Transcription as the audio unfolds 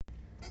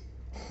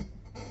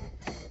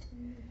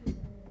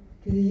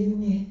Good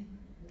evening.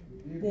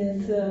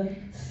 Let's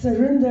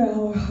surrender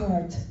our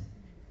heart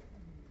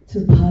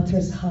to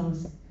Potter's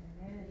house,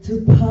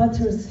 to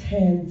Potter's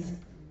hands.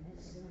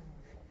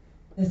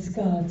 As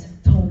God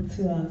talk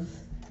to us.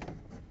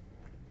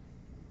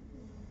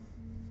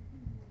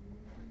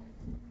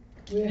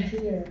 We're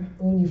here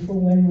only for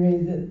one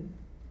reason.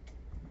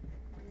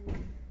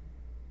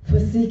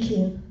 For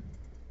seeking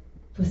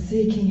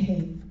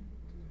Him.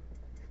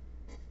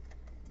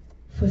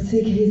 For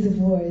seek His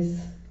voice,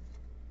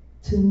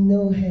 to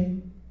know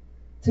Him,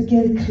 to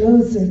get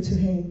closer to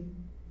Him.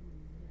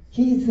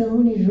 He is the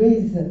only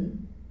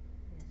reason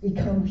we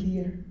come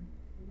here.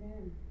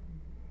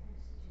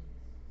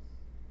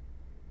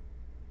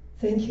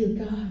 Thank you,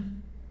 God,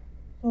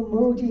 for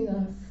molding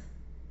us,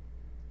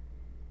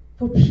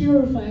 for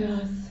purifying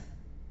us,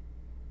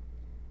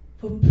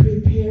 for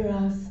preparing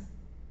us.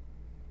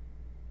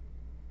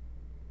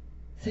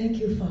 Thank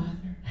you, Father.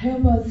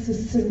 Help us to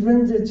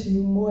surrender to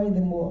you more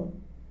and more,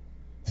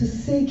 to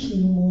seek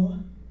you more,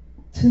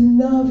 to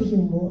love you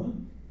more,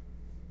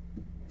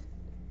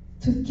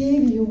 to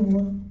give you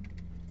more.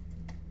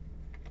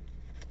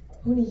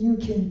 Only you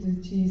can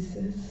do,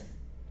 Jesus.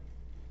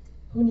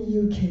 Only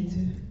you can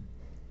do.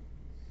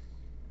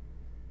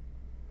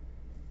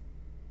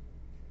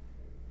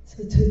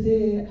 So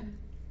today,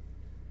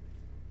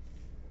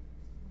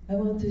 I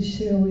want to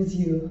share with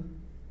you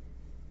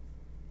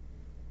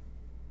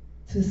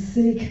to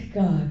seek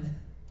God,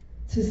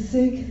 to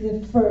seek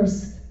the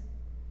first,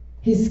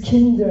 His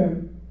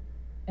kingdom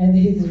and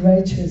His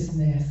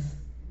righteousness.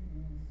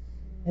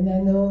 And I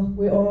know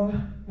we are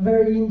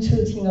very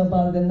interested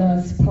about the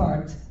last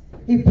part.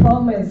 He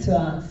promised to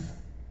us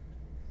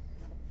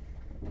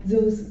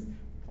those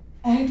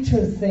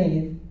extra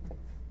things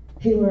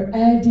He will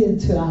add it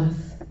to us.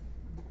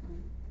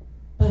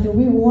 But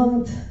we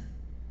want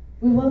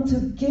to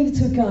give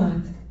to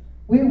God.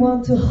 We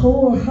want to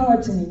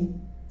wholeheartedly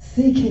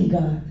seeking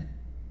God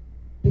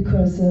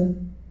because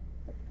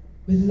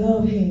we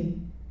love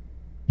Him,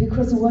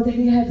 because what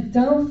He has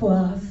done for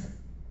us,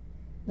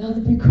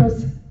 not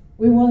because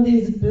we want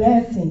His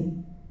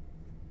blessing.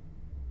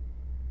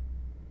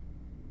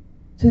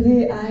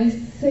 Today I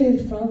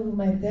sit from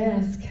my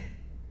desk,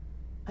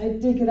 I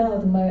dig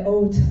out my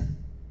old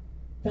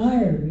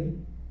diary.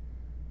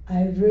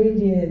 I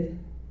read it.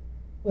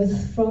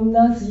 Was from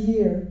last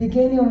year,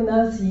 beginning of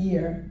last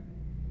year.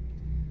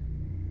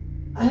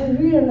 I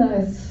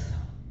realized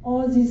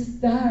all this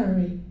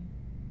diary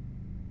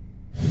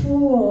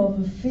full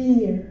of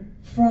fear,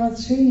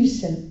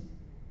 frustration,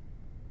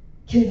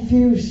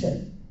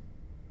 confusion.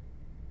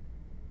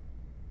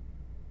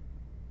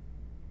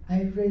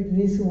 I read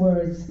these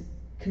words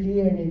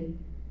clearly.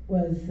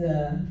 Was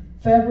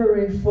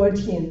February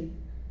 14th.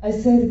 I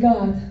said,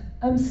 God,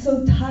 I'm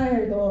so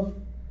tired of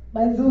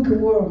my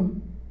lukewarm.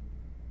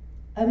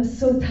 I'm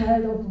so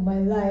tired of my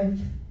life.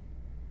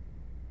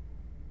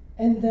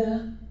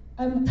 And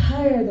I'm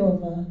tired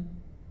of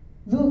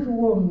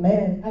lukewarm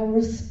men. I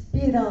will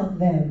spit out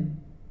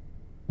them.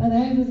 But I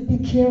have to be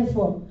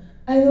careful.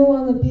 I don't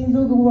want to be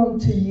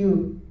lukewarm to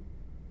you.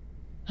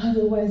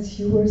 Otherwise,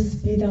 you will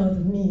spit out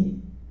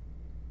me.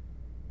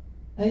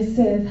 I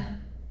said,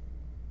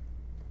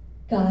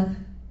 God,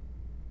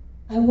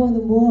 I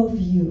want more of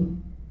you.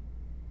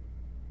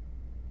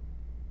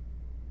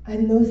 I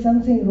know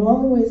something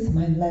wrong with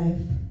my life.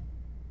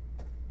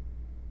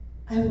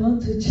 I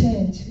want to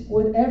change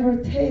whatever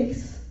it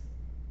takes.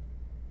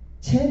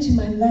 Change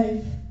my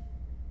life.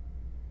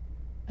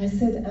 I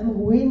said, I'm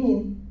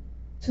willing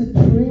to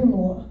pray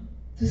more,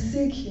 to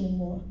seek you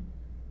more,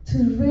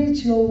 to read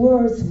your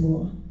words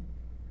more,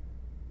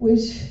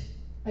 which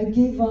I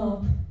gave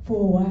up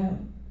for a while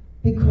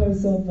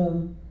because of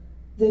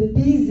the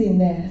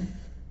busyness.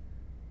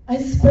 I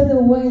spent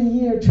 1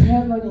 year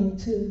traveling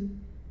to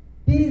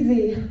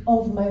busy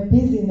of my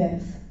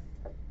business.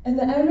 And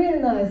I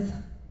realized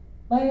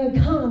my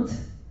account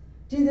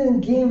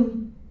didn't give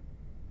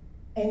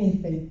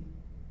anything.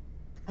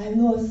 I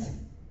lost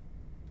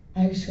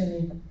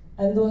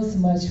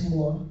much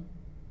more.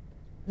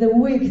 The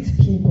wicked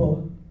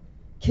people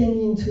came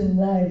into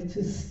life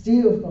to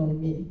steal from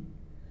me.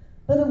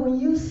 But when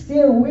you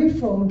steal away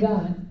from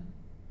God,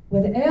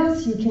 what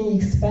else you can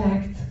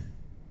expect?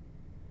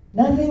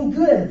 Nothing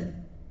good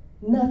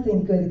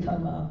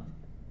come out.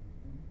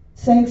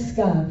 Thanks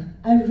God,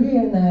 I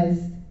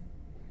realized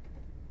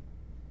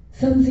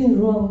something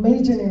wrong,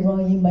 majorly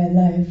wrong in my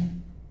life.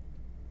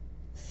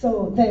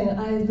 So then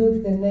I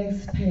looked the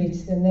next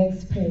page.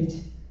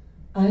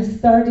 I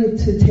started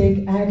to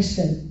take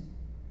action.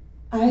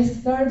 I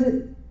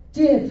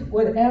did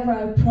whatever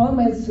I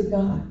promised to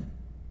God.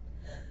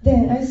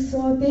 Then I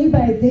saw day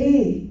by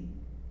day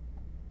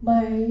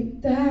my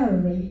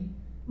diary,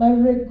 my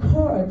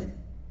record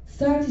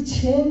started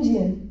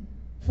changing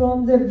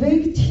from the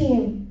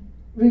victim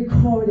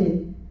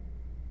recording,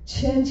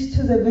 changed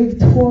to the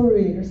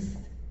victorious.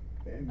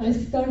 I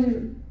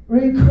started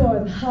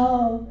record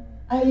how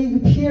I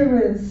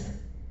experienced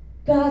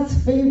God's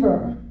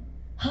favor,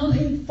 how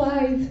He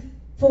fight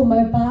for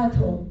my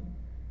battle,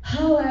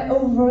 how I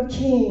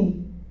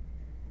overcame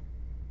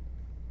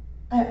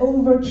I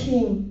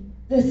overcame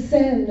the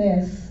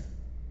sadness,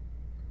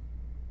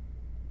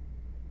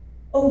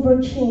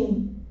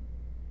 overcame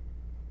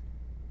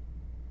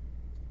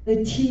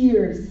the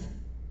tears,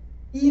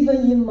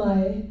 even in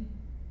my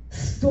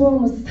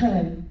storms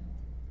time,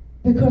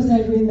 because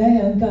I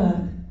rely on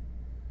God.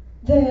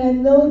 Then I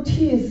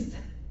noticed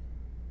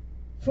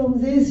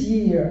from this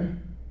year,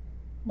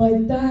 my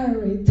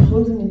diary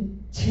totally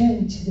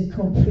changed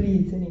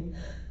completely.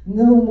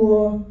 No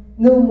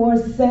more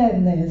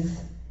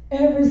sadness.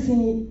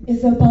 Everything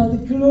is about the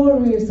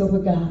glories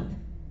of God.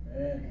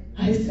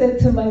 I said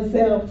to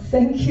myself,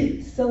 thank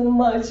you so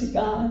much,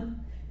 God.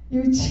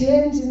 You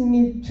changed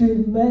me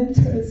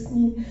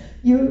tremendously.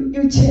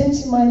 You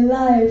changed my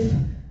life.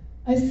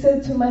 I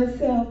said to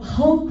myself,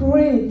 how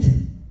great,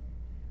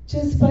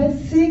 just by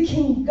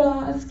seeking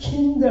God's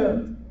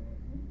kingdom,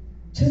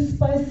 just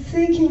by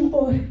seeking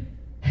for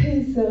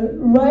His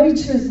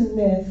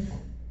righteousness,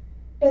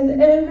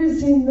 and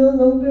everything no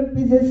longer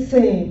be the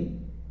same.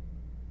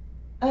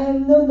 I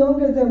am no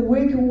longer the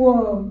weak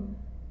worm,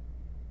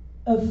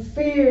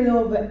 afraid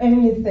of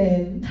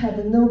anything,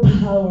 have no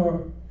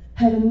power,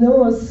 have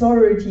no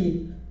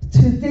authority.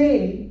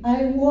 Today,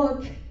 I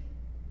walk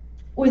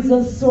with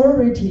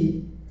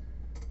authority.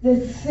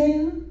 The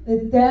sin,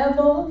 the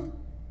devil,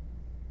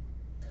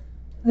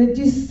 the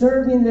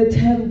disturbing, the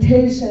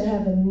temptation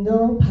have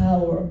no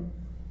power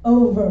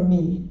over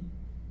me.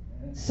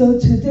 So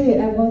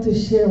today I want to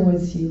share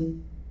with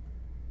you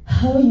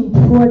how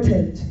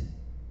important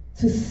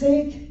to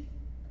seek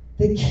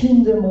the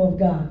kingdom of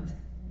God,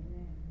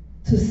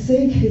 to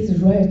seek His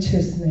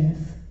righteousness.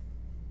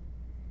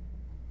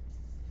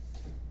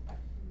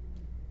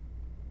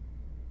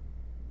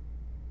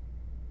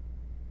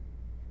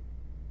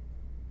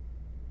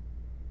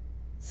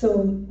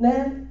 So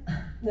then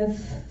let's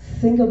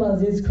think about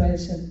this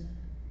question.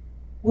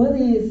 What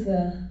is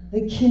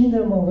the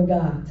kingdom of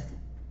God?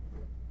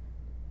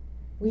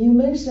 When you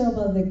mention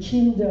about the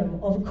kingdom,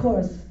 of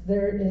course,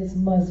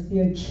 must be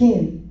a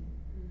king.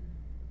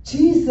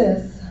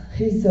 Jesus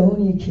is the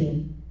only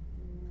king.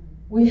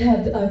 We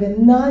have to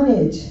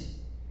acknowledge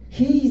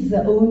He is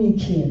the only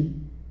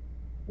king.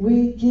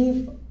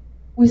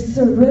 We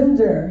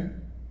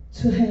surrender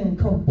to Him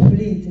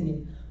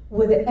completely.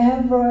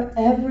 Whatever,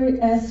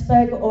 every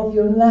aspect of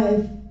your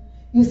life,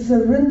 you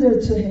surrender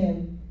to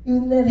Him.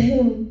 You let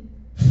Him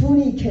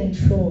fully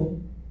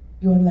control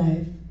your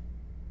life.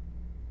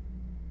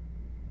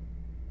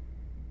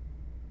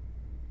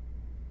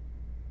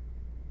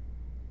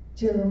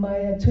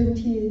 Jeremiah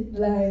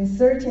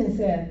 29:13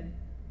 said,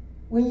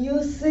 when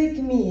you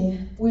seek me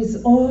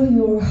with all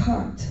your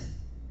heart,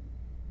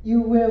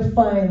 you will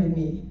find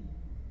me.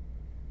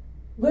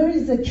 Where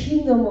is the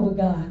kingdom of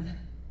God?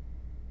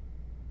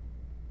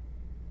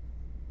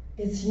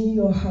 It's in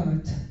your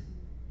heart.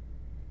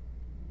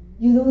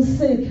 You don't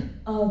seek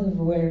out of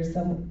where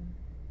some.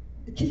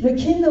 The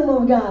kingdom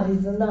of God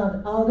is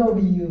not out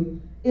of you.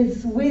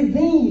 It's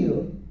within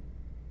you.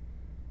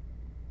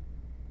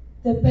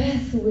 The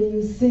best way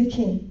you're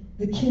seeking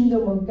the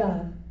kingdom of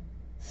God,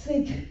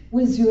 seek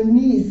with your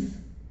knees,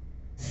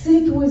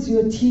 seek with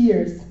your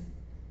tears,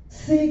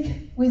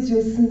 seek with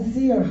your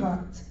sincere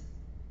heart.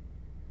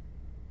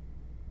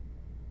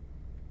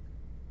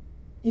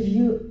 If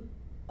you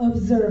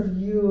observe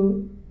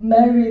you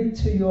married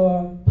to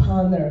your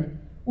partner,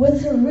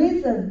 what's the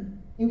reason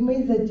you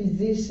made the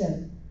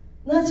decision?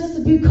 Not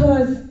just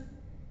because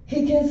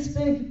he can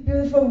speak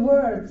beautiful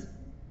words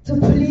to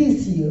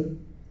please you.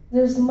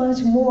 There's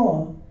much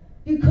more.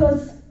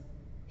 Because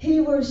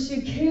he or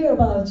she care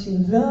about you,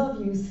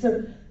 love you,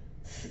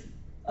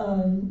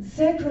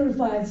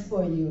 sacrifice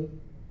for you,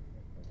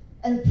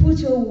 and put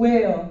your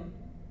will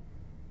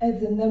as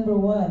the number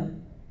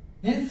one.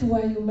 That's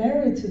why you're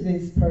married to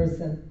this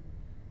person.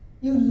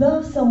 You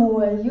love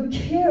someone, you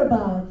care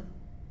about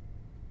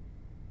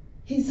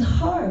his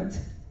heart.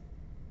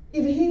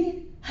 If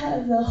he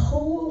has a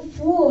whole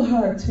full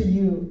heart to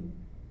you,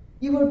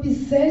 you will be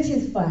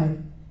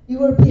satisfied. You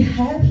will be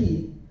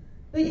happy.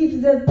 But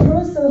if that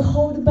person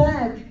hold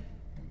back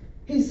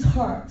his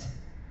heart,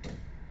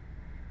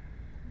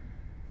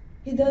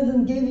 he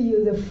doesn't give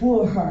you the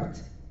full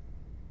heart.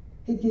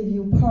 He gives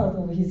you part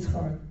of his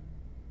heart.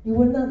 You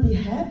will not be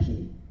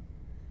happy.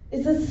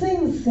 It's the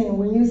same thing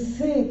when you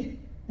seek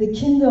the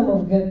kingdom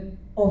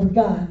of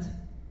God.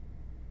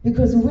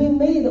 Because we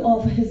made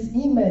of his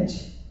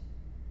image.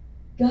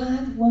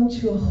 God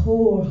wants your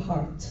whole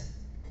heart.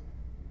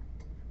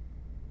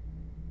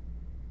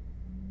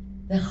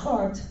 The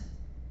heart,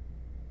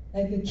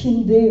 like a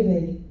King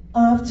David,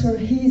 after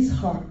his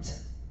heart.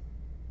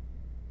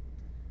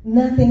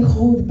 Nothing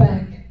hold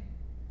back.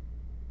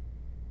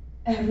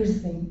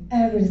 Everything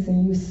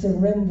you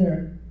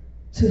surrender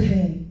to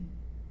him.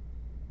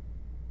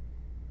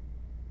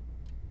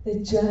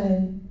 The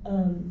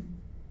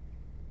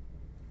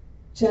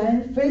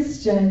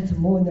first giant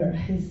mourner,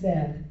 he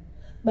said,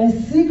 my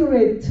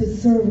secret to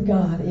serve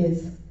God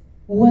is,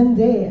 one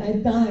day I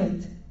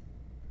died.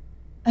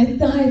 I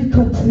died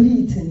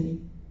completely.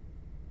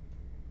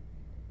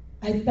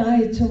 I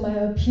died to my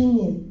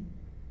opinion.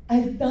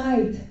 I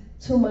died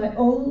to my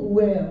own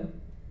will.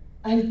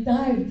 I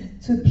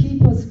died to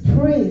people's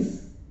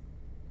praise.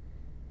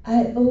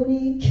 I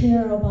only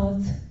care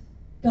about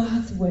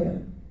God's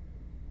will.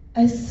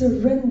 I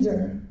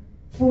surrender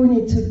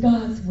fully to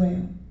God's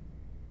will.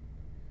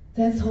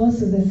 That's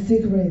also the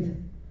secret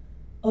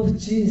of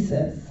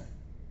Jesus.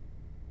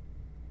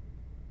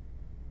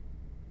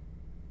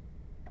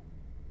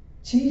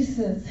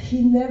 Jesus,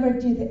 he never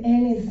did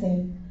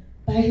anything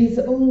by his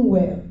own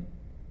will.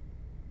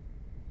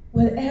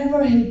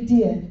 Whatever he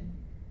did,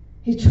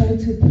 he tried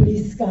to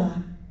please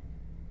God.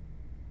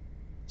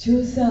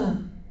 Joseph,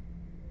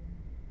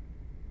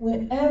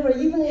 whenever,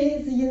 even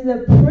he's in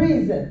the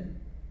prison,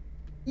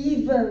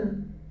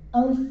 even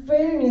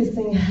unfairness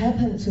thing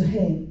happened to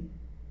him,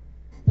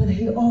 but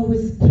he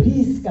always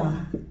pleased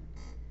God.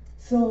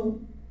 So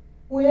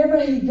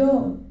wherever he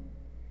goes,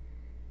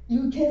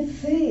 you can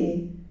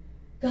see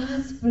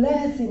God's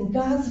blessing,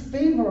 God's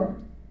favor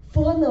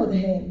followed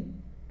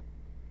him.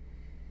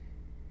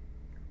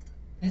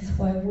 That's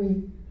why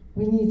we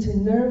need to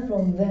learn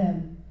from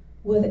them.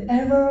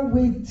 Whatever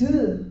we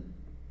do,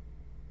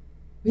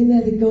 we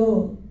let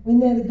go. We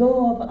let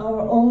go of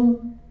our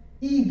own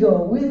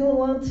ego. We don't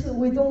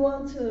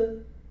want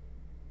to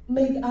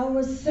make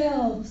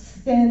ourselves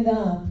stand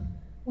up.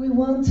 We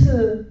want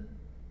to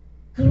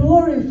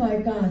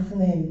glorify God's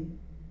name.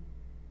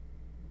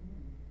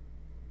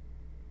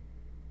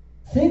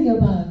 Think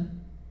about it.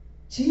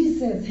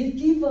 Jesus, he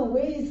gave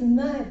away his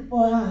life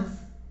for us.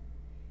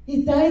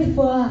 He died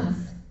for us.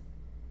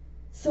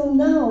 So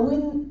now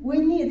we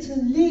need to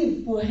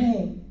live for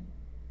him.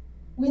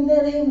 We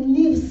let him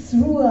live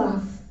through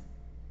us.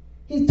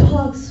 He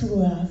talks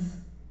through us.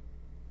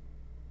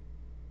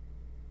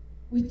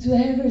 We do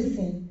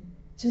everything.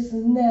 Just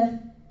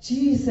let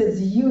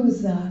Jesus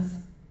use us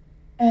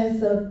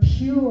as a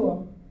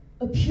pure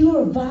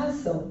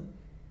vessel.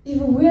 If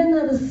we're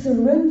not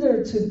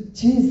surrendered to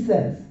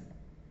Jesus,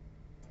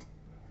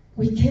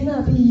 we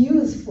cannot be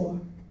useful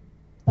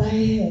by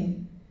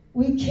him.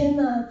 We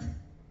cannot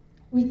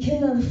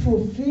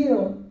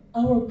fulfill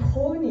our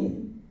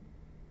calling.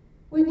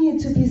 We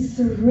need to be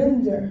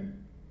surrendered.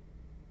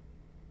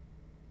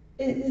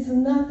 It is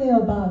nothing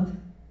about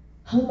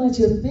how much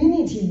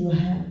ability you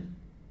have.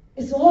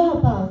 It's all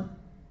about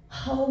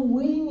how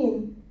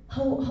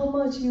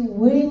much you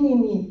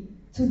willingly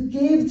to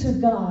give to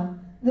God.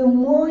 The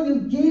more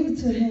you give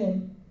to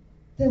him,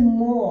 the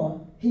more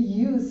he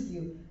uses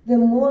you. The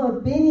more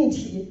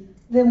ability,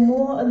 the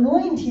more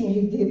anointing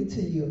he gives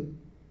to you.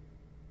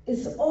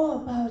 It's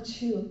all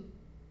about you.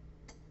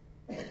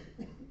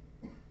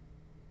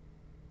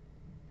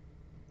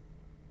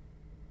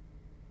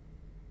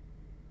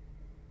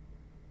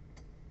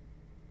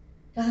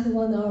 God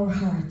wants our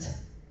heart,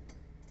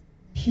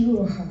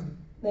 pure heart,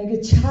 like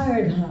a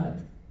child heart.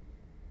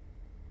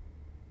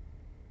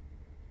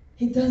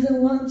 He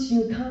doesn't want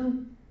you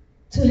come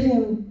to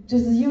him,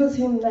 just use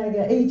him like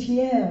an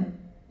ATM.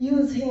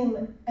 Use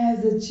him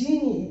as a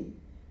genie.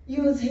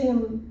 Use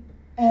him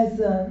as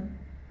a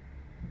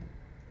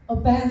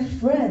bad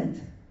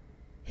friend.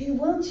 He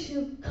wants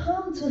you to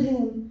come to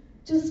him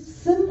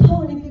just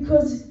simply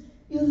because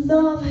you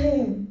love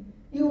him.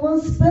 You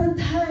want to spend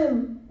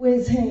time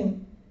with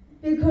him.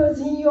 Because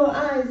in your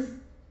eyes,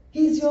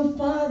 he's your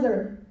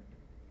father.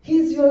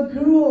 He's your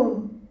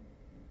groom.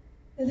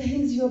 And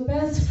he's your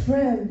best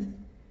friend.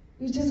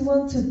 You just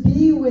want to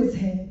be with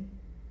him.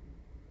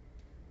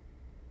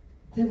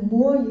 The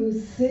more you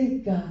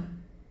seek God,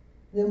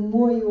 the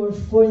more you will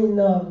fall in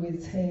love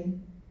with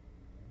him.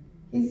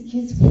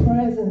 His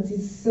presence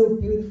is so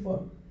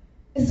beautiful.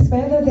 It's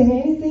better than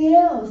anything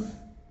else.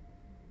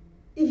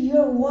 If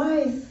you're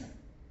wise,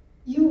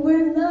 you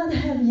will not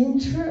have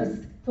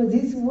interest for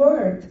this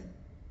world.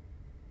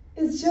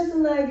 It's just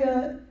like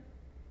a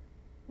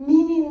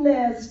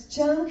meaningless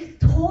junk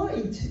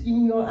toy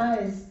in your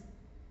eyes.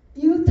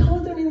 You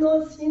totally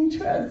lost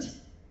interest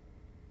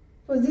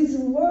for this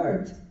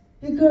world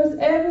because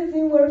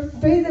everything will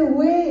fade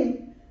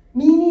away,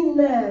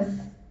 meaningless.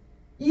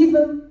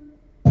 Even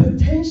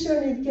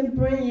potentially can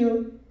bring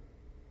you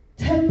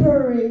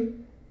temporary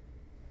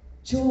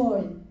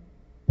joy,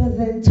 but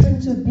then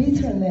turn to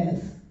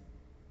bitterness.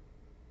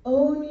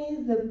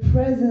 Only the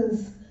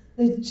presence,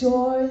 the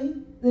joy,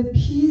 the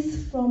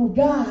peace from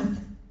God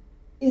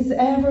is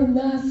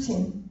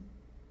everlasting,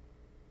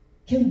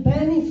 can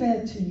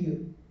benefit to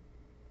you.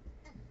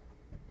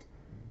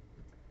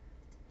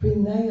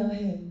 Rely on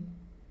him.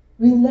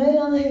 Rely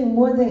on him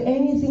more than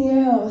anything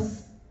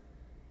else.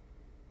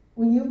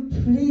 When you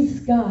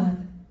please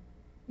God,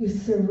 you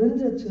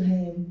surrender to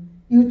him.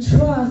 You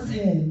trust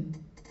him.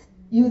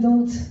 You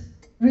don't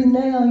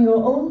rely on your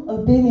own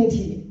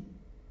ability.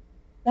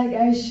 Like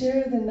I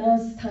shared the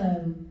last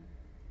time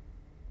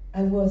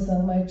I was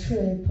on my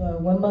trip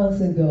 1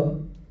 month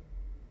ago.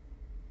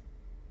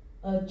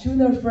 A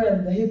junior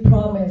friend, he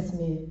promised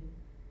me,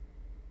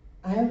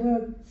 I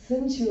will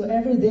send you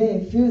every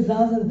day a few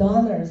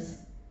 $1,000s.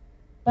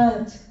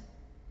 But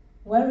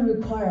one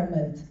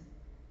requirement,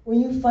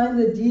 when you find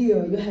the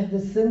deal, you have to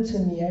send to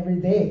me every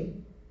day.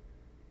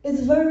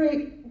 It's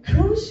very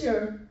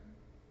crucial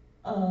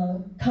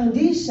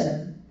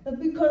condition. But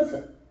because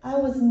I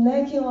was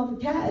lacking of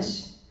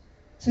cash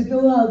to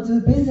go out do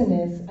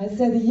business, I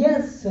said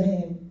yes to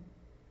him.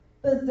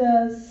 But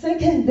the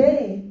second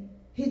day,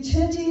 he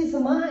changed his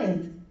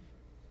mind.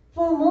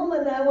 For a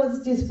moment, I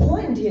was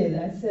disappointed.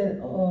 I said,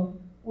 oh,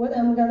 what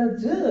I'm gonna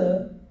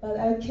do? But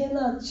I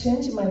cannot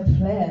change my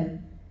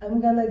plan.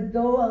 I'm gonna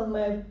go on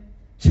my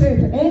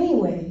trip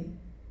anyway.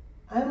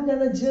 I'm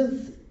gonna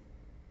just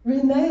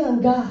rely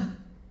on God.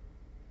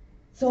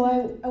 So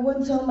I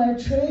went on my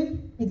trip.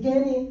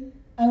 Beginning,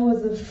 I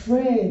was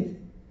afraid.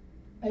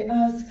 I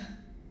asked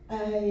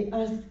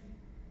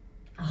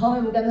how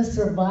I'm gonna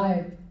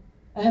survive.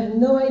 I have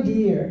no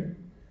idea.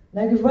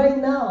 Like right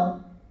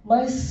now,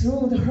 my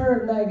throat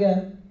hurt like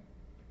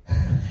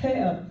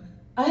hell.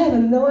 I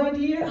have no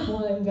idea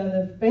how I'm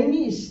gonna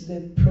finish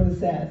the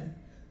process.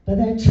 But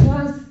I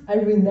trust, I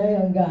rely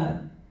on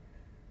God.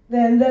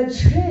 Then that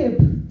trip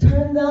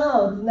turned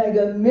out like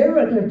a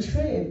miracle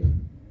trip.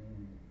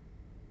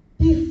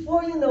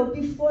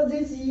 Before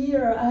this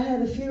year, I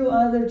had a few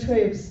other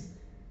trips.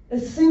 A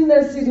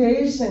similar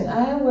situation.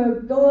 I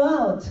will go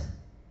out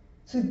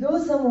to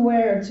go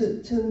somewhere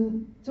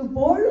to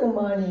borrow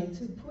money,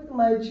 to put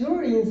my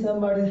jewelry in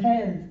somebody's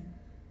hand,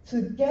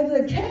 to get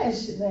the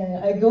cash.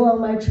 Then I go on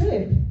my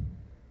trip.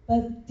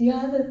 But the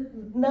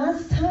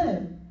last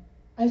time,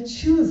 I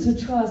choose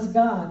to trust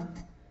God.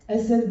 I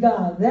said,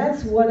 God,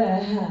 that's what I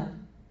have.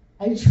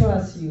 I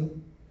trust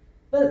you.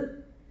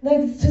 But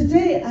like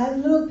today, I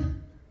look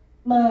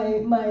my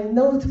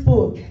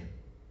notebook,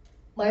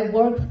 my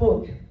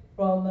workbook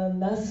from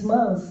last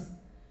month,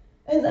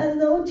 and I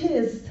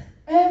noticed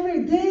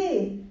every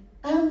day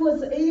I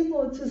was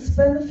able to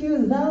spend a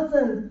few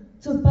thousand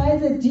to buy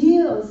the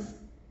deals.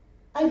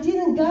 I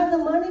didn't get the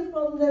money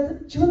from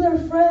the junior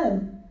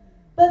friend,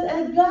 but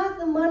I got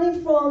the money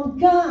from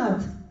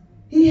God.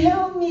 He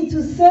helped me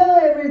to sell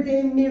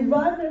everything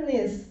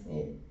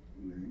miraculously.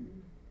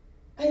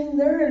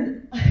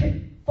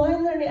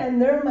 Finally I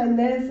learned my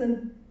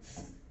lesson.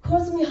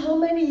 Cost me how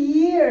many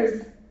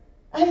years?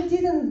 I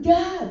didn't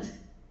get.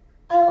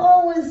 I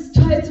always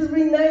try to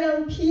rely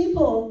on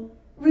people,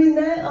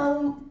 rely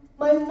on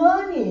my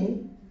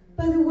money.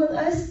 But when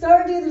I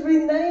started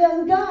relying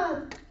on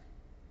God,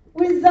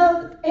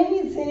 without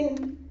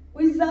anything,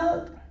 with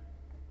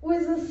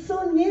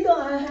so little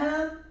I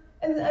have,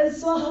 and I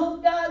saw how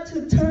God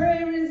to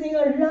turn everything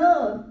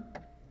around.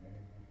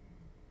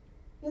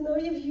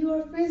 If you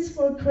are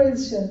faithful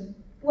Christian,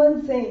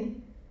 one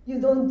thing you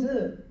don't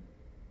do,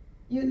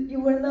 you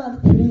will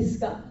not please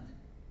God.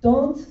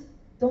 Don't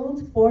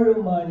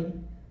borrow money.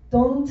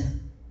 Don't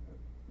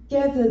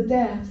get the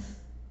debts.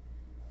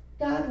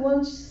 God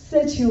wants to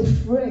set you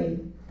free.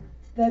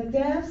 The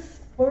debts,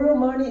 borrow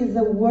money is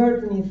a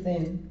worldly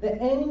thing. The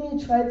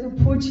enemy tries to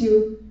put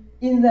you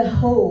in the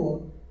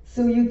hole,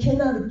 so you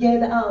cannot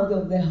get out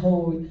of the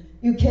hole.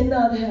 You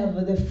cannot have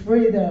the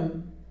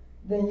freedom.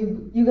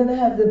 Then you're going to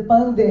have the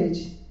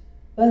bondage.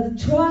 But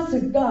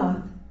trust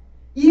God.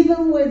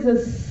 Even with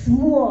a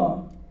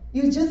small,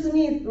 you just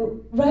need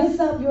to raise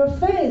up your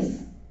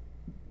faith.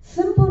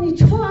 Simply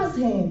trust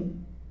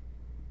Him.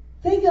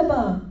 Think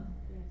about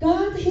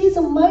God. He's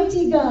a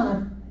mighty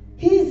God.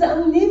 He's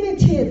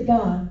unlimited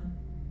God.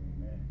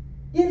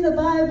 In the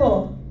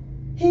Bible,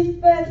 He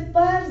fed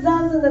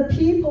 5,000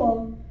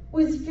 people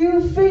with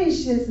few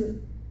fishes,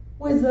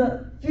 with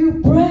a few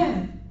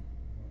bread.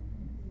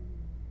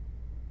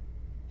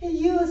 He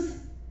used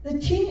the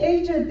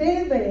teenager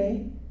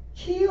David,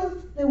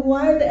 killed the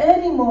wild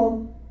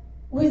animal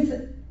with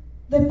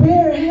the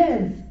bare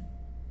hands.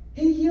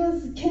 He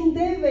used King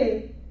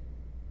David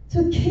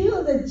to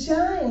kill the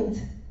giant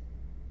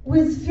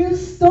with few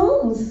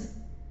stones.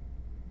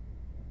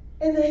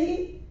 And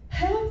he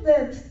helped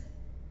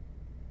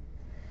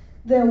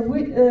the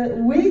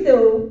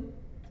widow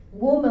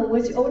woman,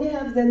 which only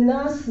have the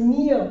last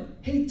meal.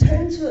 He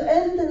turned to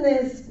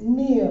endless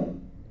meal.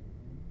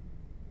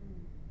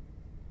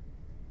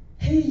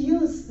 He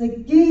used the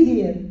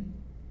Gideon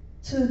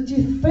to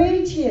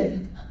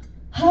defeat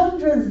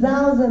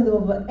 100,000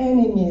 of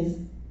enemies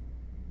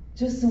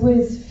just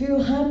with few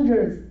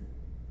hundred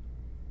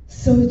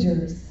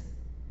soldiers.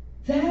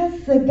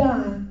 That's the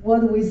God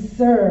what we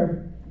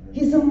serve.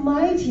 He's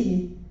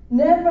mighty,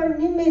 never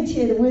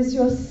limited with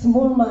your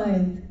small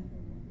mind.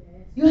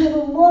 You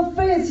have more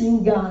faith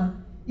in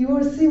God. You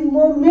will see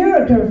more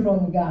miracles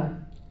from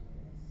God.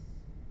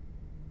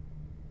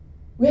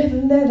 We have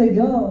to let it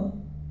go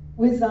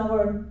with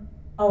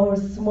our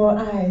small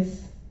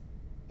eyes.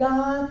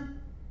 God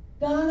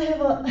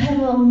have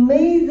an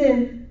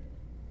amazing,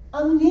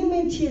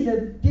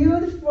 unlimited,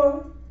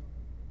 beautiful,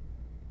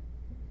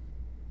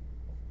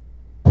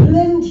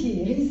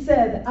 plenty. He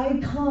said, I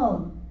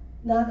come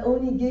not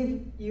only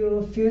give you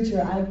a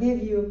future, I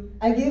give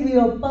you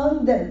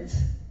abundance.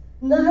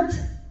 Not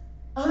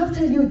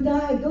after you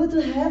die, go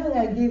to heaven,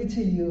 I give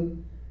to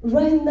you.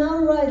 Right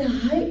now,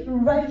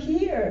 right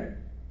here,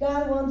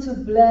 God wants to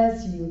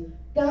bless you.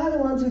 God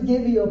wants to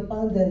give you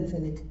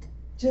abundantly.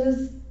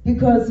 Just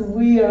because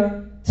we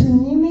are too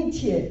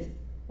limited,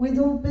 we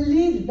don't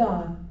believe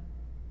God.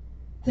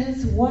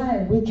 That's why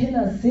we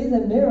cannot see the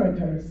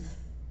miracles.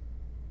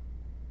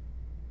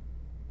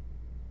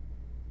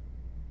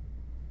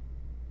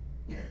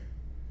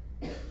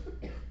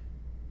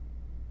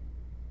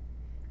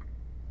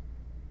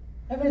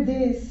 Every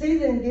day,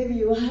 Satan gives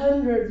you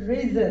 100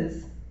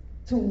 reasons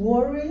to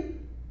worry,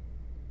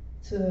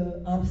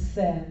 to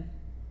upset,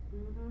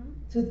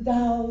 to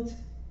doubt.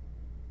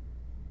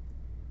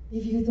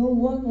 If you don't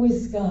walk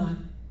with God,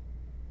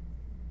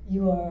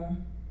 you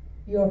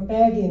are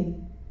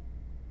begging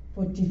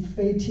for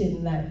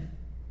defeated life.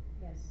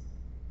 Yes.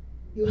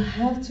 You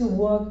have to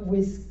walk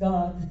with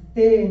God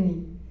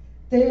daily,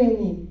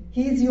 daily.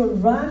 He's your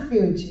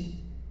refuge.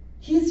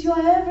 He's your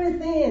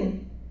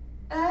everything.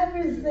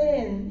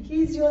 Everything.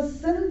 He's your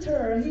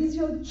center. He's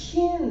your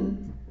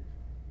king.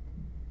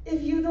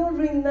 If you don't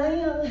rely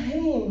on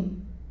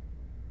Him,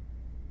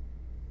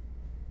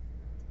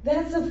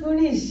 that's a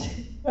foolish,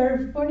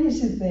 very foolish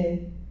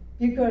thing.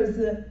 Because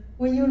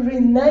when you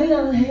rely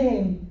on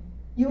Him,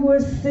 you will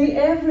see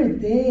every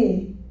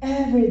day,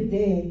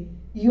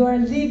 you are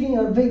living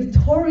a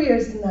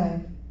victorious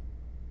life.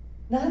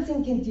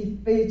 Nothing can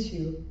defeat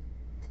you.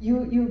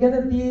 You're going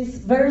to be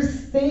very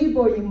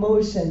stable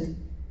emotion.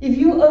 If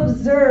you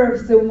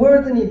observe the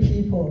worldly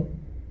people,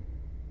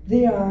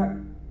 they are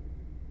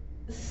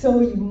so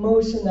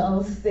emotional,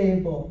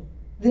 unstable.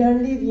 They are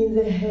living in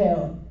the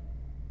hell.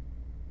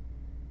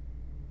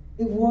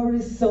 They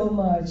worry so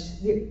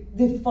much.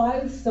 They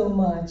fight so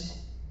much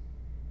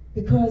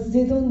because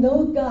they don't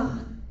know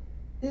God.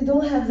 They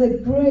don't have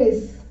the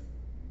grace.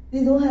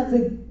 They don't have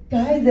the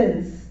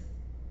guidance.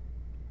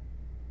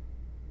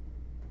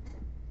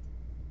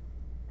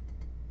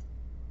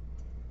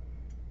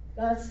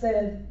 God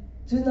said,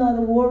 do not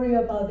worry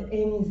about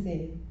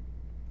anything.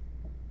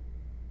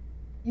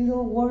 You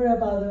don't worry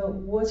about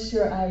what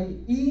should I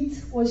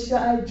eat, what should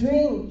I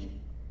drink.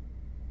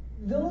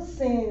 Those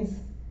things,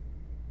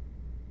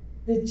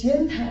 the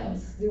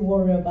Gentiles, they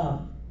worry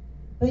about.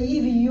 But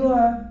if you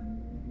are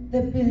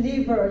the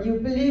believer, you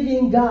believe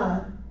in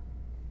God,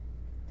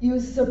 you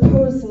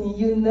suppose me,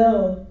 you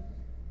know,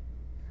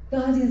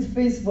 God is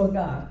faithful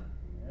God.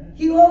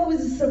 He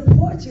always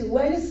supports you.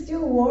 Why are you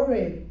still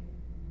worried?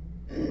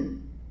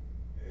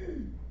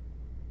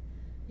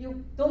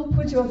 You don't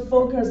put your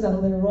focus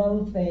on the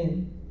wrong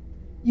thing.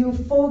 You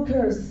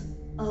focus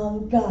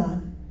on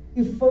God.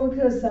 You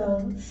focus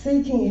on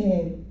seeking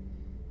Him.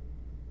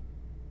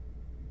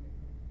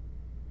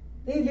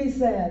 David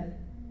said,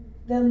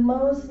 the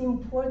most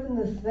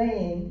important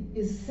thing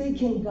is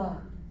seeking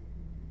God.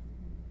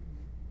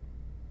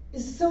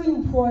 It's so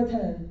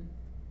important.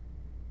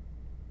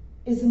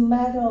 It's a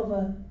matter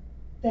of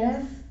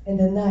death and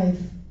a life.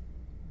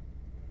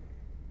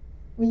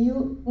 When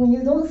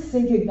you don't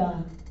seek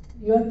God,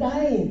 you're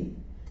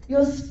dying.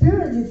 Your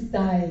spirit is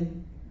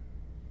dying.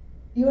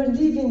 You are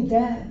living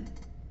dead.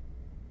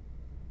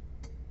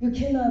 You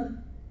cannot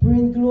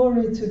bring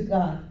glory to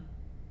God.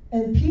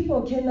 And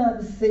people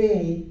cannot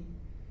say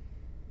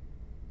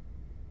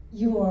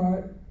you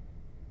are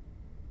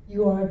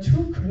a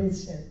true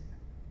Christian.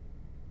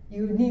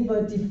 You live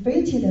a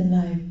defeated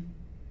life.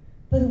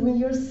 But when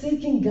you're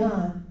seeking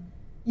God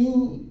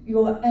in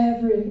your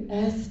every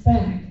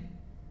aspect,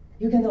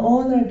 you can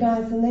honor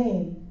God's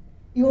name.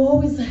 You're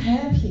always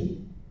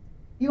happy.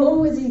 You're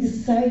always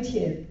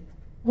excited.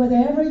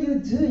 Whatever you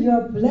do,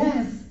 you're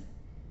blessed.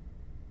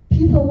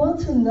 People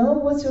want to know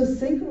what's your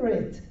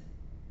secret.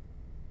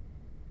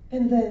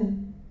 And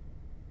then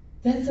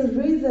that's the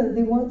reason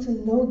they want to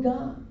know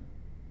God.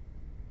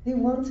 They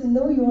want to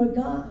know your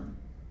God.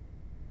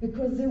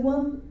 Because they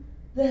want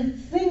the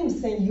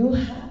things that you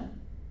have.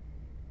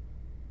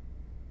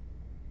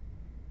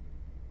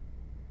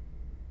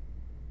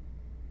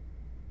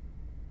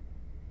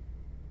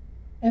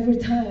 Every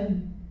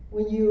time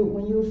when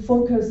you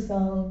focus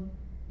on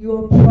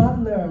your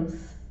problems,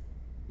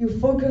 you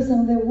focus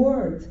on the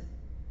word,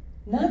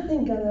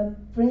 nothing gonna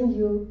bring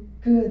you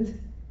good.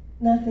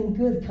 Nothing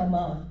good come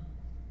out.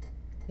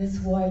 That's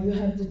why you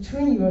have to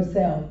train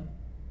yourself.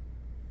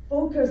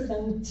 Focus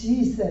on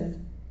Jesus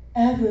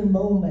every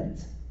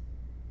moment.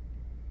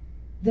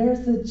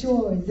 There's a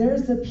joy,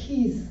 there's a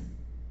peace,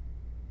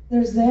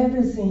 there's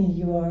everything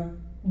you are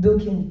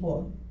looking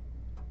for.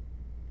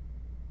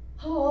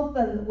 How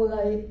often when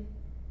I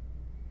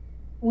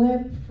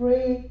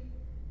pray,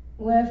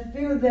 when I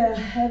feel the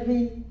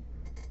heavy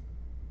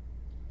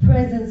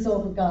presence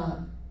of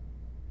God,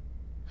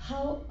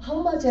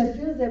 how much I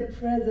feel the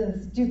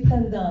presence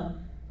depends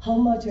on how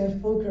much I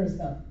focus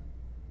on.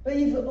 But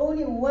if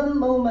only one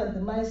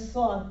moment my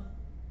thought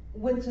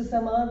went to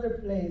some other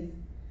place,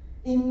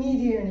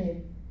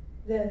 immediately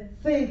the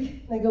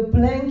thick, like a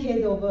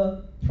blanket of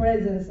a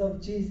presence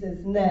of Jesus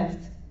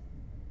left.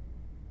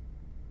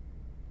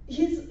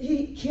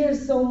 He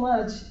cares so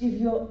much if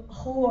you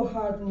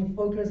wholeheartedly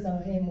focus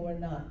on Him or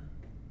not.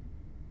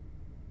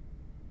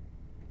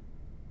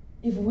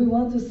 If we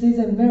want to see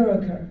the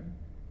miracle,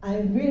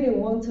 I really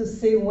want to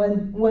see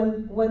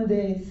one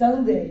day,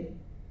 someday,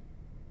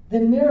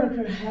 the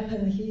miracle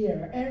happened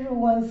here.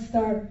 Everyone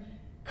start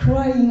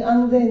crying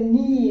on their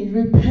knee,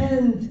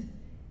 repent,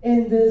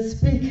 and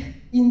speak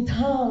in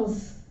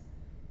tongues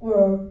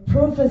or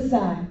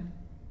prophesy.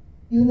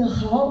 You know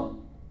how?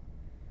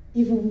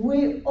 If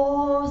we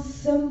all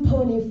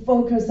simply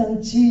focus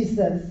on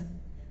Jesus,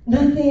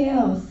 nothing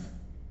else,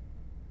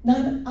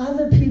 not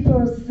other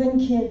people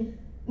thinking,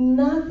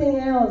 nothing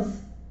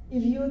else.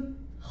 If you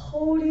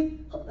totally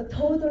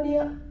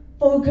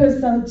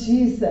focus on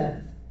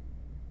Jesus,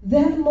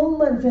 that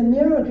moment the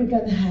miracle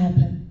can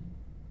happen.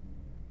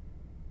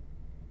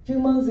 A few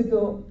months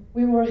ago,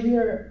 we were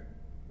here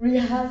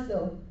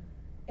rehearsal,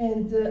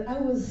 and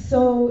I was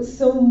so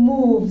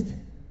moved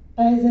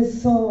by the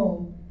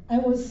song. I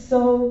was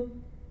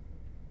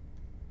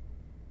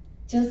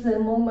just a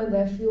moment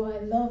I feel I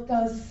love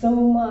God so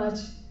much.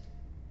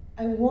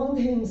 I want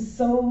Him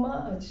so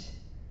much.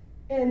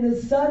 And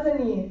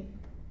suddenly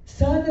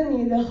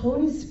the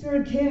Holy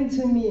Spirit came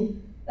to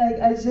me, like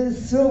I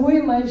just threw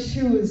away my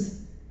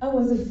shoes. I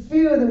was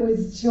filled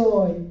with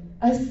joy.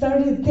 I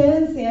started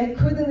dancing. I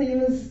couldn't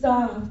even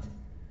stop.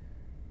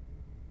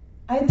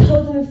 I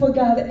totally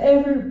forgot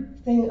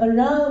everything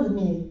around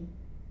me.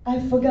 I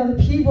forgot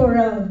people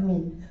around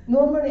me.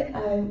 Normally,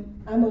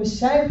 I'm a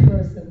shy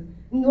person.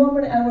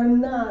 Normally, I will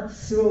not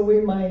throw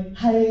away my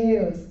high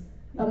heels.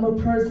 I'm a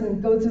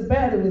person go to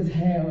bed with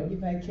hair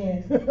if I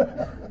can.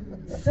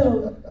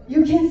 So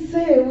you can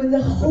say with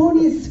the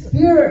Holy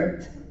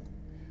Spirit,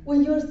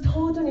 when you're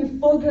totally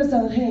focused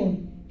on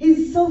Him,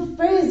 He's so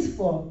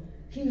faithful.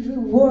 He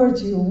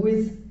rewards you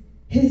with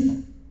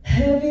His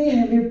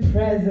heavy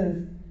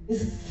presence.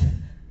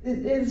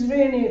 It's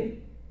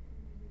really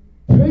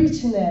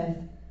richness.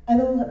 I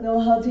don't know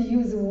how to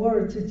use a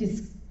word to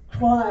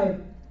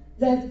describe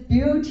that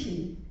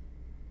beauty.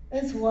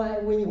 That's why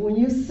when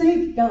you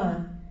seek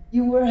God,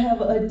 you will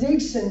have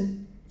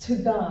addiction to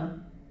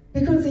God.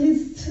 Because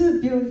He's too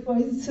beautiful,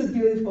 He's too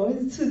beautiful,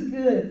 He's too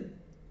good.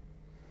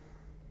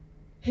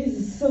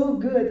 He's so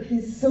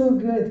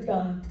good,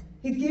 God.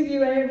 He gives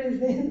you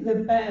everything, the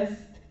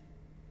best.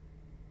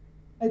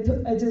 I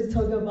just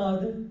talked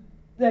about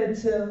that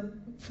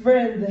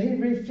friend. He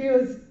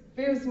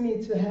refused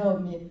me to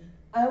help me.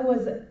 I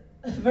was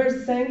very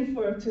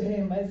thankful to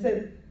him. I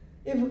said,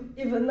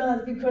 if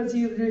not because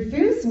you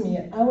refuse me,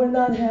 I will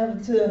not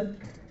have the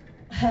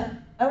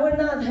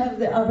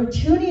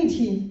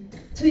opportunity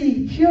to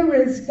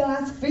experience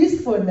God's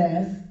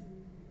faithfulness.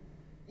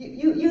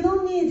 You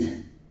don't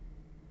need.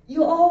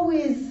 You're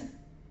always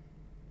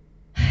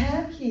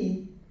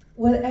happy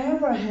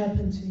whatever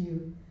happened to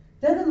you.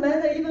 Doesn't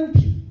matter even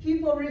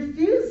people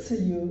refuse to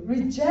you,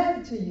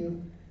 reject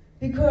you,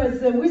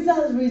 because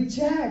without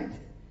reject,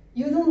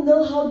 you don't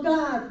know how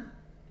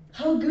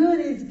good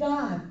is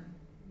God.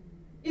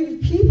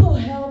 If people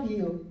help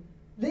you,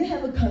 they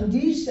have a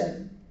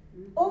condition,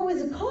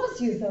 always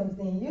cost you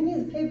something. You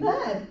need to pay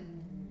back.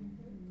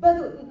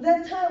 But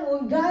that time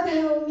when God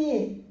helped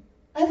me,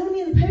 I don't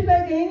need to pay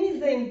back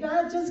anything.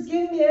 God just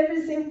gave me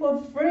everything for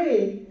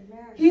free.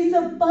 He's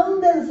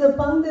abundance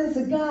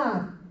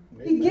God.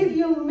 He gives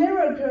you a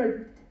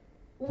miracle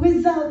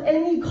without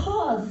any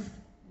cost.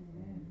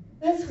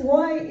 That's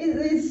why it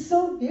is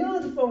so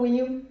beautiful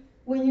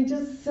when you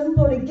just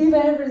simply give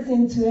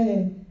everything to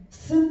Him,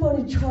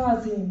 simply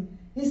trust Him.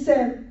 He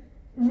said,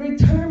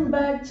 return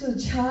back to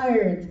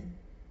child,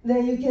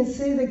 then you can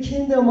see the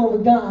kingdom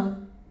of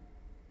God.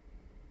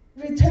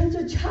 Return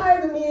to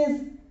child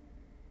means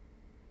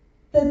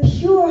the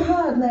pure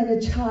heart like a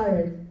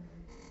child.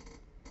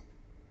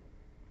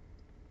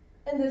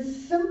 And the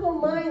simple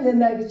minded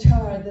like a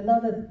child,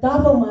 not a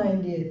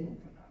double-minded.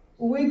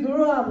 We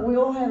grew up, we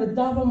all have a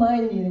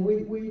double-minded.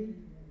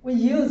 We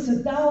used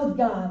to doubt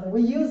God.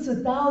 We used to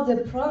doubt the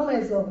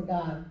promise of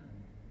God.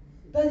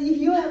 But if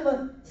you have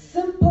a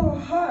simple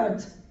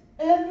heart,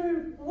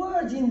 every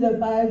word in the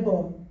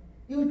Bible,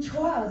 you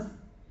trust,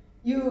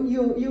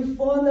 you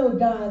follow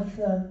God's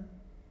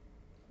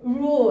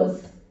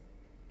rules,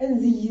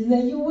 and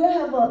then you will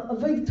have a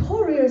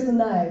victorious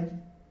life.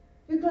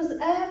 Because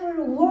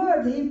every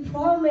word He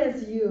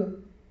promised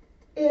you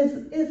is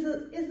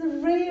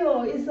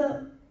real, is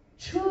a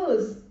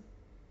truth.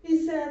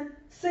 He said,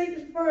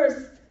 seek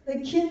first the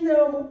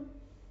kingdom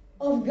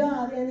of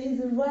God and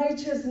His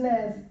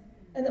righteousness,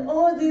 and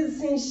all these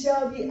things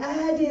shall be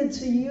added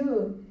to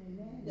you.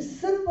 As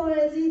simple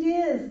as it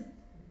is.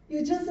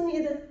 You just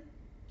need to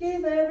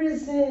give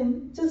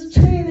everything. Just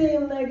treat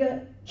Him like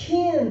a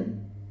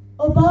king,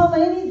 above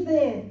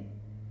anything.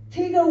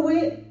 Take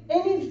away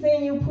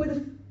anything you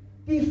put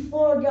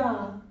before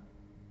God.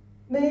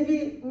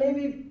 Maybe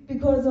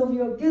because of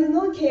your good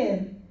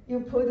looking, you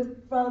put in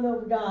front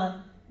of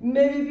God.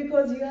 Maybe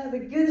because you have a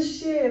good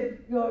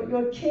shape,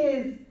 your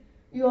kids,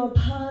 your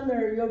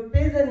partner, your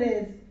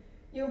business,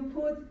 you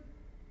put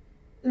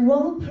the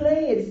wrong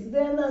place.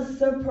 They're not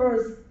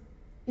supposed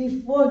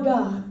before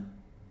God.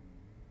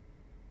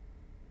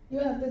 You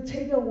have to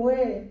take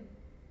away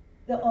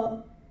the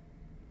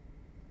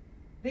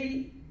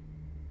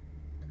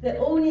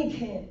only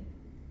king.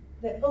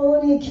 The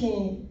only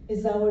king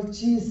is our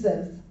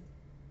Jesus.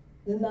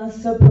 There's not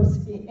supposed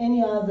to be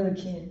any other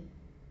king.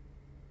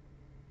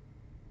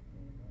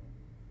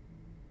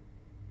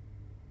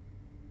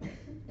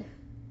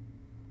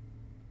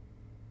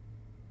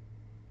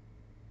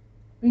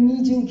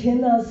 Religion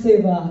cannot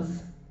save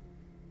us.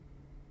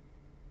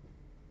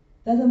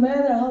 Doesn't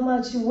matter how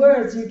much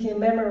words you can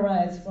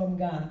memorize from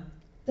God.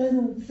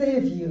 Doesn't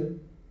save you.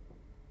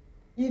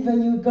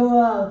 Even you go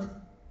out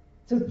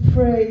to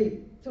pray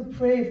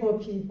for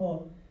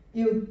people.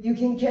 You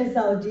can cast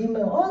out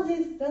demons. All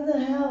this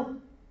doesn't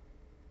help.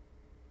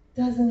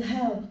 Doesn't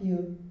help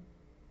you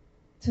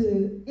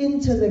to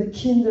enter the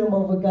kingdom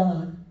of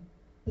God.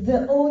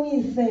 The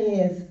only thing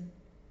is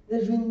the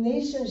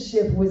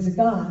relationship with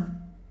God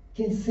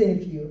can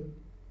save you.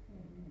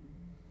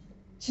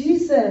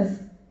 Jesus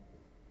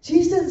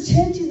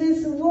changed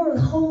this world,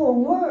 whole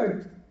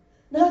world,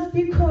 not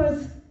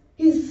because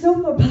he's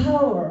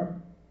superpower,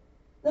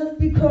 not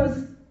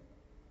because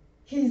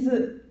he's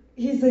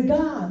a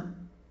God,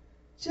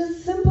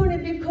 just simply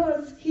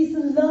because his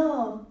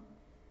love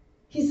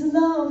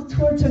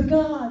towards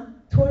God,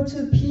 towards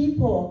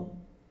people,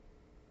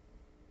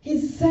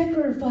 his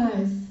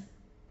sacrifice.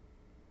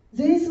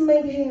 This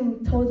makes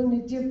him totally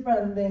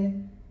different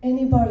than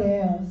anybody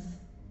else.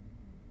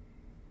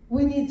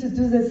 We need to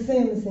do the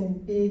same thing,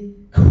 be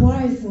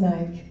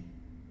Christ-like.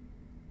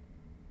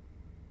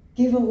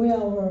 Give away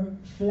our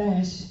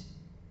flesh.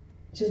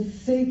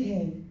 Just seek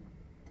him.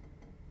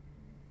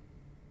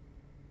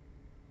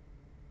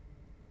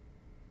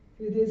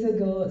 A few days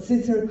ago,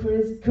 Sister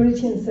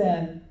Christian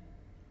said,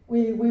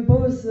 we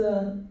both,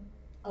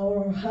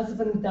 our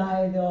husband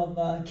died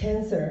of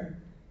cancer,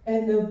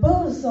 and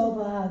both of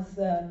us,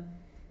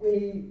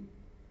 we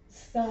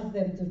stopped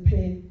them to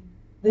pay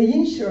the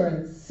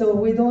insurance, so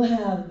we don't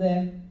have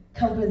the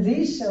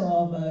compensation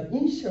of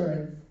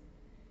insurance.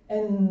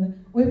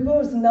 And we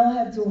both now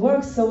have to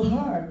work so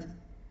hard.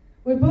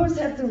 We both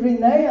have to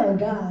rely on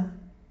God.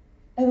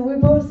 And we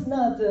both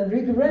not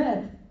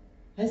regret.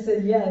 I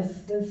said,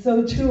 yes, that's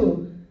so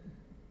true.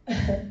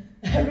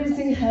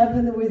 Everything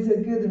happened with a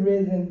good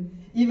reason.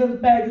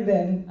 Even back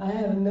then, I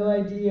have no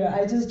idea.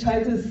 I just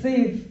tried to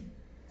save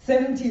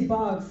 $70.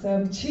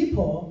 I'm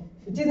cheapo.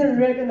 I didn't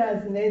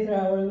recognize later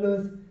I will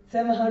lose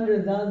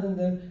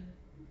 700,000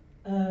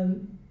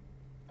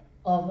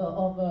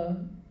 of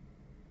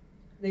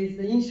this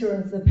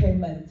insurance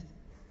payment.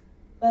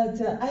 But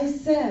I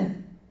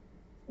said,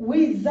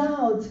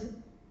 without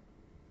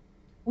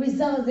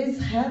this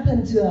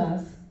happen to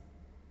us,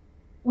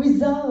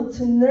 without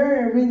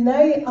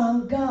rely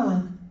on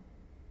God,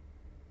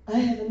 I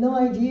have no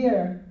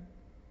idea.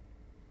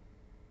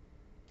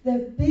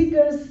 The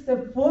biggest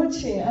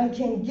fortune I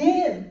can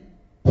gain,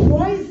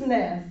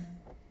 priceless.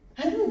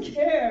 I don't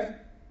care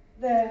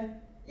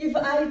that if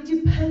I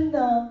depend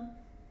on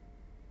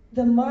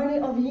the money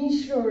of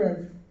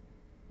insurance,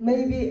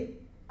 maybe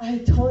I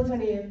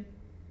totally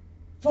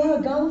far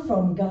gone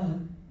from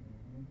God.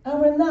 I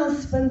will not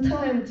spend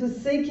time to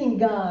seeking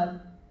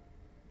God,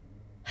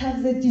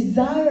 have the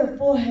desire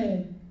for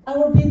him. I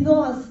will be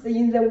lost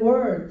in the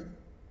world.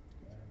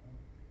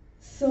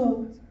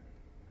 So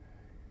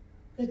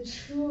the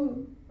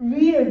true,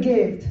 real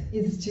gift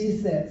is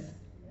Jesus.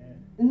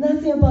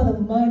 Nothing about the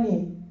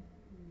money.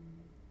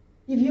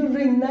 If you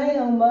rely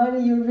on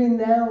money, you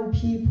rely on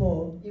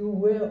people, you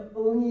will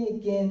only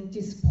gain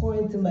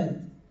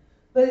disappointment.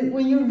 But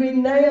when you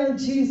rely on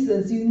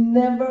Jesus, you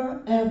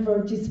never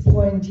ever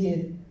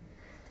disappointed.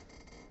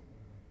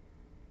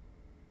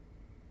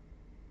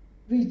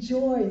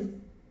 Rejoice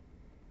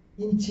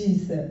in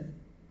Jesus.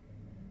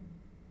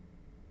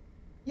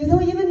 You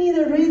don't even need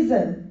a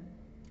reason.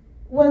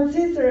 One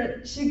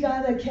sister, she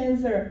got a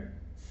cancer,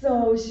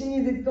 so she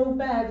needed to go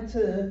back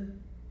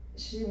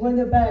she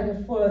went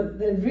back for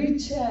the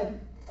recheck,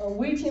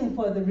 waiting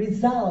for the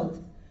result.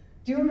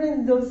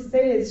 During those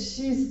days,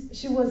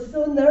 she was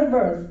so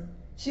nervous.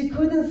 She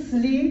couldn't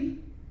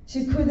sleep.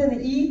 She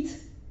couldn't eat.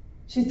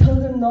 She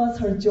totally lost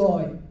her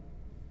joy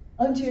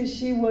until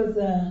she was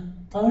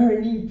on her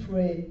knee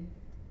pray.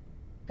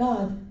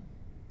 God,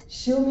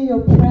 show me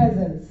your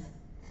presence.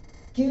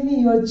 Give me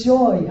your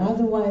joy.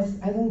 Otherwise,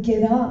 I don't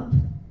get up.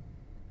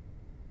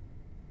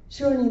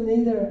 Surely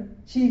later,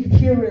 she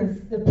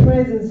experienced the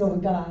presence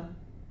of God.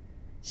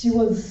 She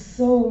was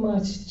so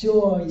much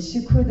joy.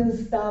 She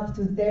couldn't stop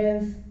to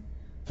dance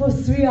for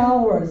 3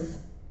 hours.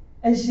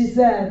 And she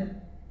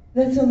said,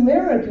 that's a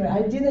miracle.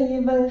 I didn't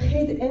even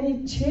hit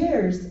any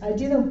chairs. I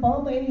didn't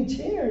bump any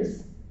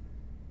chairs.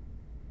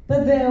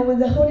 But then when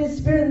the Holy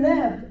Spirit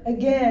left,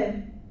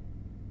 again,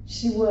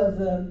 she was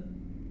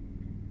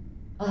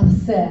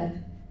upset,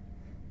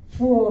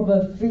 full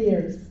of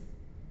fears.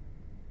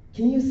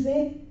 Can you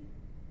see?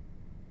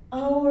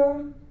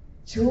 Our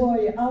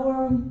joy,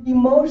 our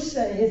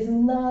emotion is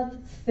not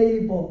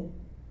stable.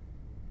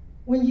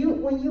 When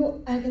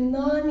you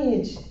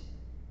acknowledge,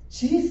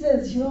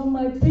 Jesus, you are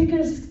my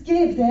biggest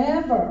gift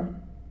ever.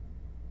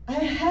 I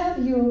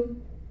have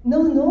you.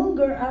 No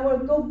longer I will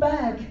go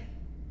back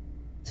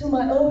to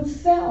my old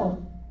self.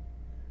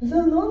 No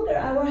longer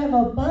I will have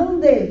a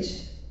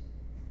bondage.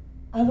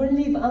 I will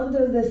live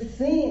under the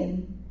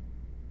sin,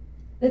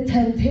 the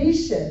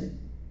temptation.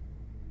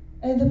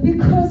 And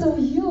because of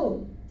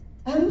you,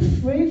 I'm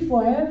free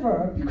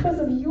forever. Because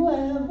of you, I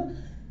have a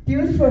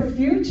beautiful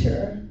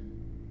future.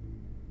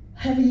 I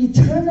have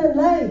eternal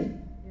life.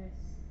 Yes.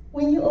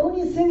 When you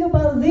only think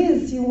about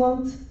this,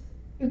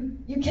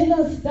 you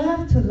cannot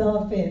stop to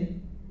love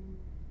him.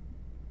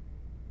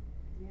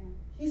 Yeah.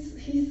 He's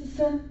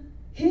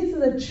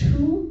the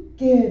true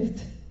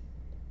gift.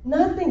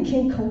 Nothing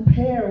can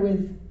compare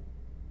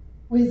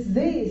with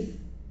this.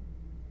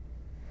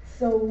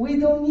 So we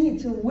don't need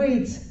to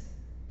wait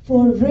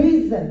for a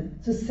reason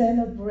to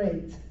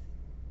celebrate.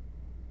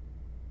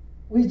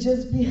 We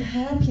just be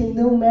happy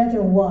no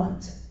matter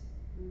what.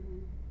 Mm-hmm.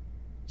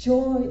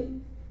 Joy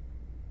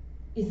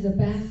is the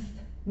best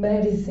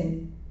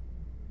medicine.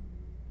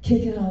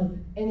 Kick out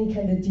any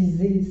kind of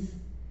disease.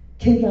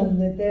 Kick out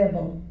the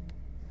devil.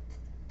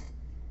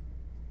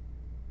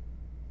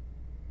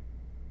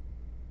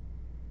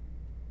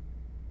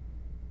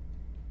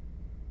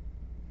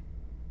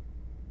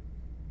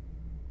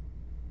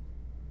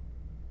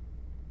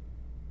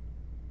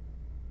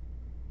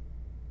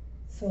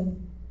 So,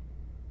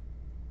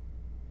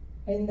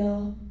 right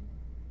now,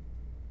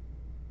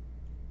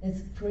 let's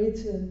pray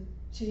to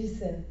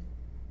Jesus.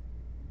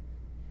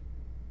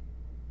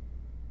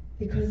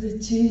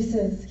 Because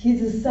Jesus,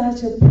 he's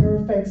such a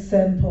perfect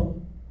example.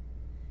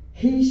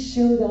 He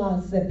showed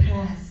us the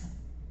path.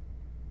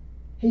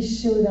 He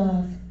showed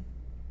us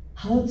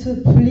how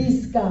to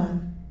please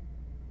God,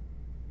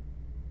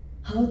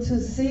 how to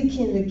seek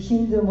in the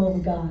kingdom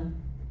of God.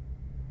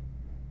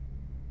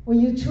 When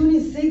you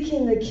truly seek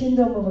in the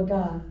kingdom of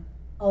God,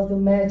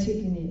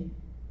 automatically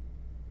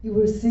you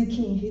will seek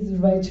in his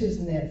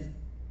righteousness.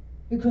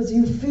 Because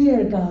you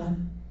fear God.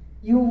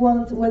 You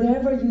want,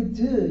 whatever you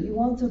do, you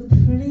want to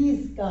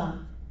please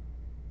God.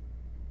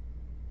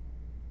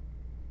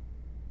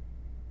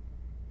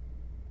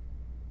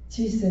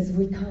 Jesus,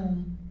 we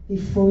come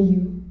before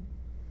you.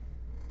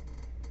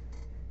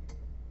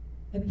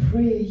 I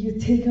pray you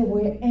take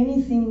away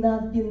anything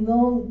not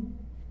belong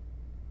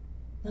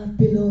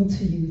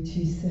to you,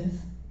 Jesus.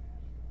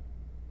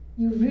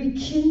 You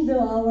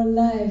rekindle our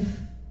life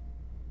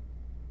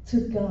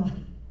to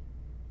God.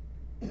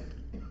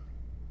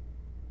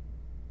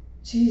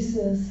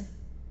 Jesus,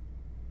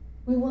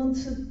 we want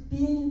to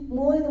be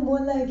more and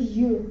more like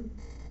you.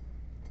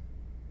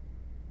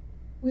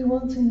 We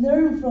want to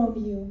learn from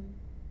you.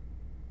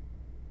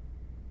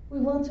 We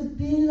want to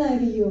be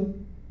like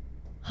you.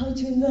 How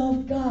to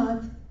love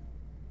God.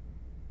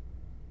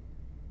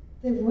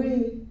 The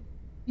way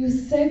you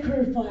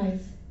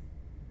sacrifice.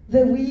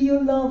 The way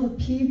you love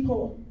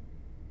people.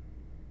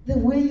 The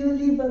way you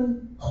live a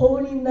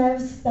holy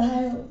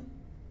lifestyle.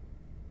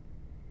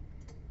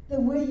 The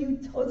way you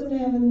totally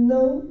have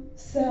no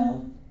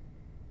self.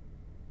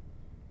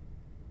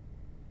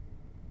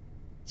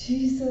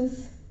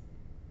 Jesus,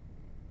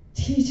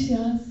 teach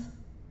us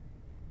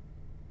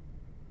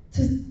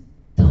to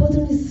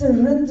totally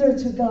surrender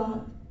to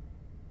God.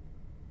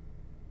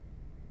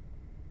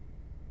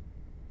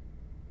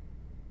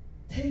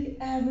 Take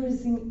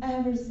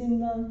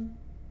everything on.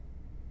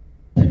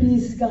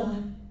 Please,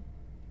 God.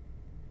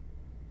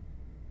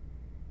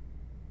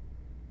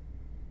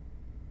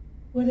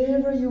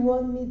 Whatever you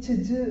want me to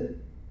do,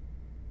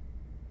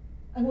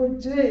 I will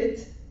do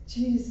it,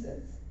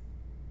 Jesus.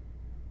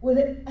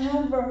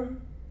 Whatever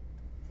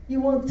you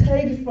want to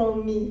take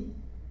from me,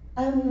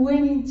 I'm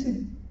willing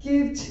to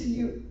give to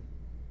you.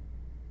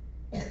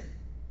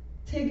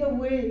 Take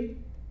away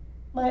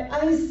my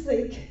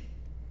Isaac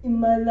in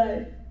my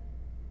life.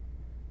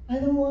 I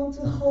don't want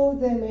to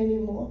hold them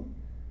anymore.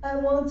 I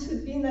want to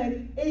be like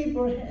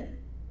Abraham.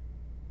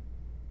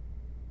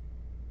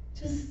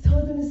 Just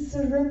totally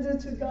surrender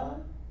to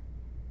God.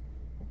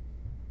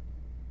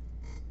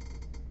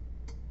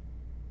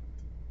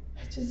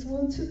 I just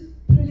want to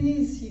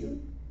please you.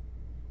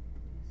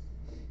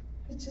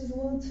 I just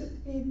want to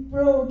be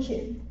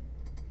broken,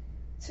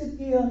 to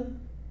be a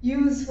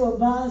useful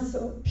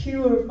vessel,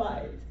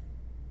 purified,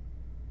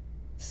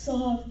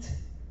 soft,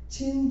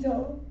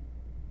 gentle.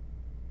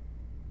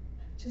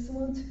 I just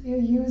want to be a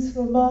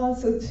useful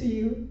vessel to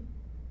you.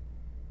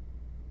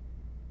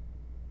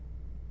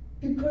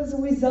 Because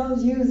without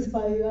use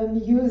by you, I'm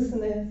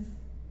useless.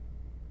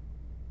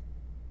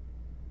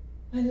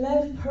 My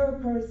life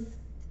purpose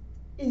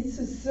is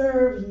to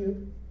serve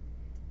you.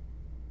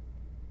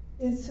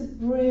 Is to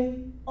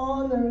bring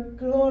honor,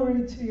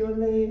 glory to your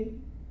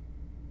name.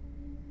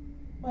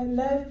 My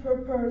life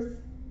purpose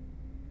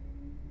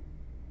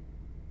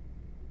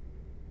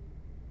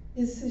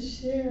is to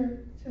share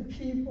to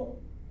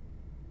people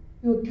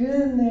your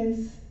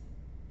goodness.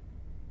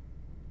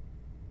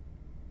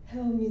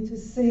 Help me to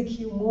seek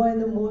you more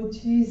and more,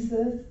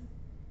 Jesus.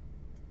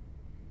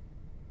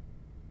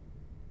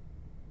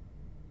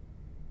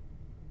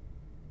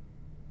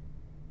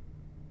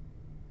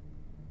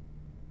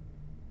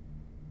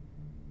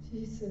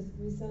 Jesus,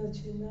 without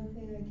you,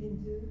 nothing I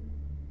can do.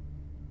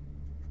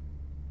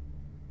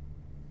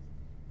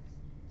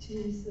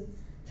 Jesus,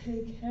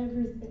 take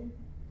everything,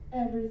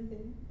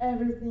 everything,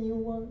 everything you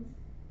want.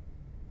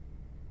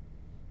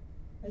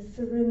 I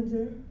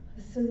surrender.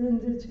 I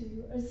surrender to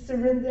you. I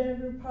surrender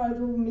every part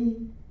of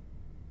me,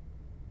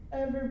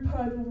 every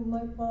part of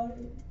my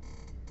body.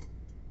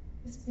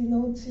 It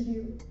belongs to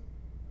you.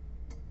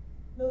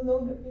 No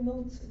longer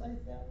belongs to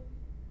myself.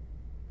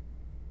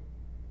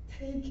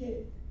 Take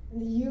it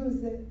and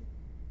use it.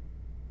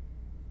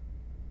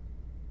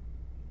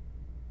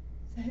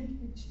 Thank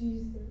you,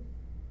 Jesus.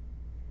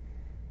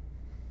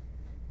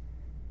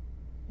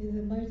 In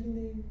the mighty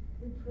name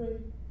we pray.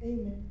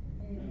 Amen.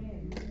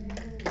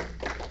 Amen.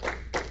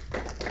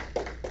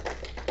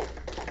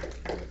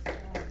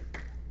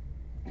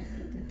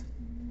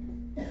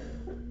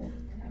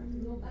 Have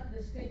to look at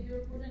the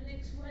schedule for the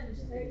next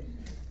Wednesday.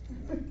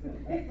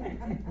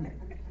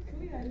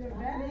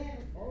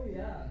 Oh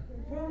yeah.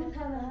 From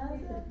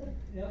Tallahassee?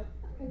 Yep.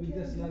 We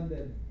just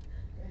landed.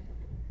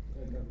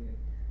 Welcome here.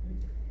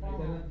 I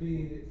cannot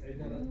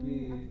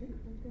be.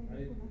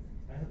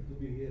 I have to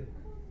be here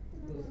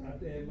because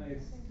Ate Emma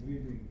is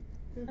leaving.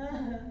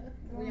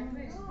 Kuya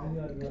Chris, And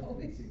you are not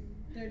teaching.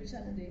 third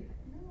Sunday.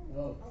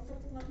 Oh.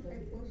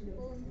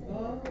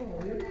 Oh,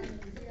 really?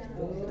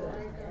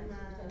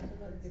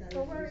 So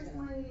where is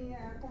my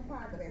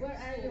compadre? Where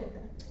are you?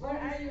 Where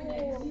are you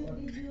next?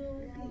 Did you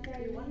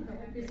You want the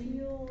opening? you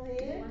You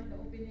here? want the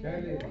opening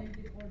Charlie. of the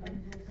 24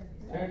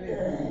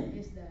 Charlie.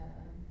 is the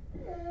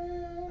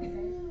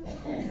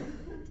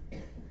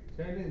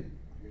Charlene,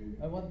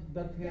 I want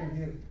that hair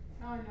here.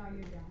 Oh no,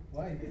 you don't.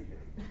 Why?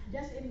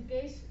 Just in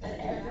case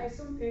I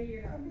soon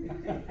figure out.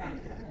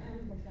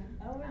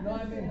 No,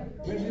 I mean,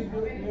 where did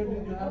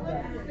you have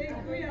that?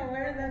 Kuya,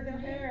 where is the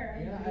hair?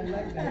 Yeah, I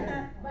like the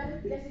hair.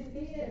 But just in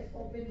case, just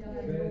open the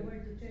drawer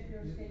to check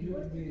your You schedule.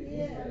 will be,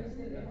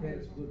 that hair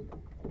is good.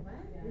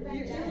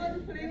 You want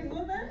to play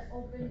woman? Just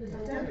open the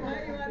drawer. That's why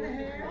you want the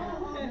hair?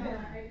 Oh,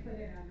 I put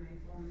it on my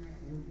phone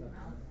right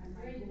now.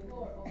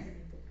 24 opening.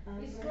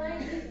 Is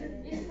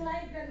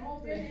Clyde can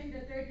open in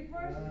the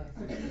 31st?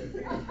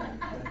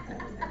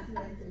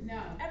 No,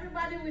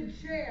 everybody would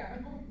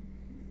share.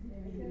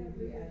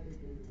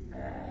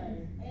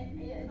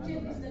 And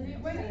Jim is the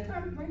name. When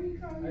you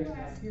come, you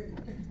ask him.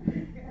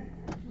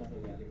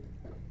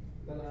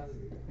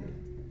 Tallahassee.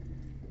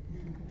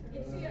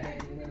 It's here, I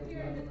put it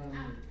here in the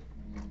app.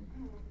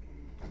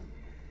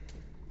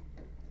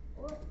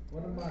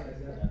 What am I?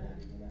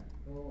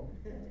 Oo.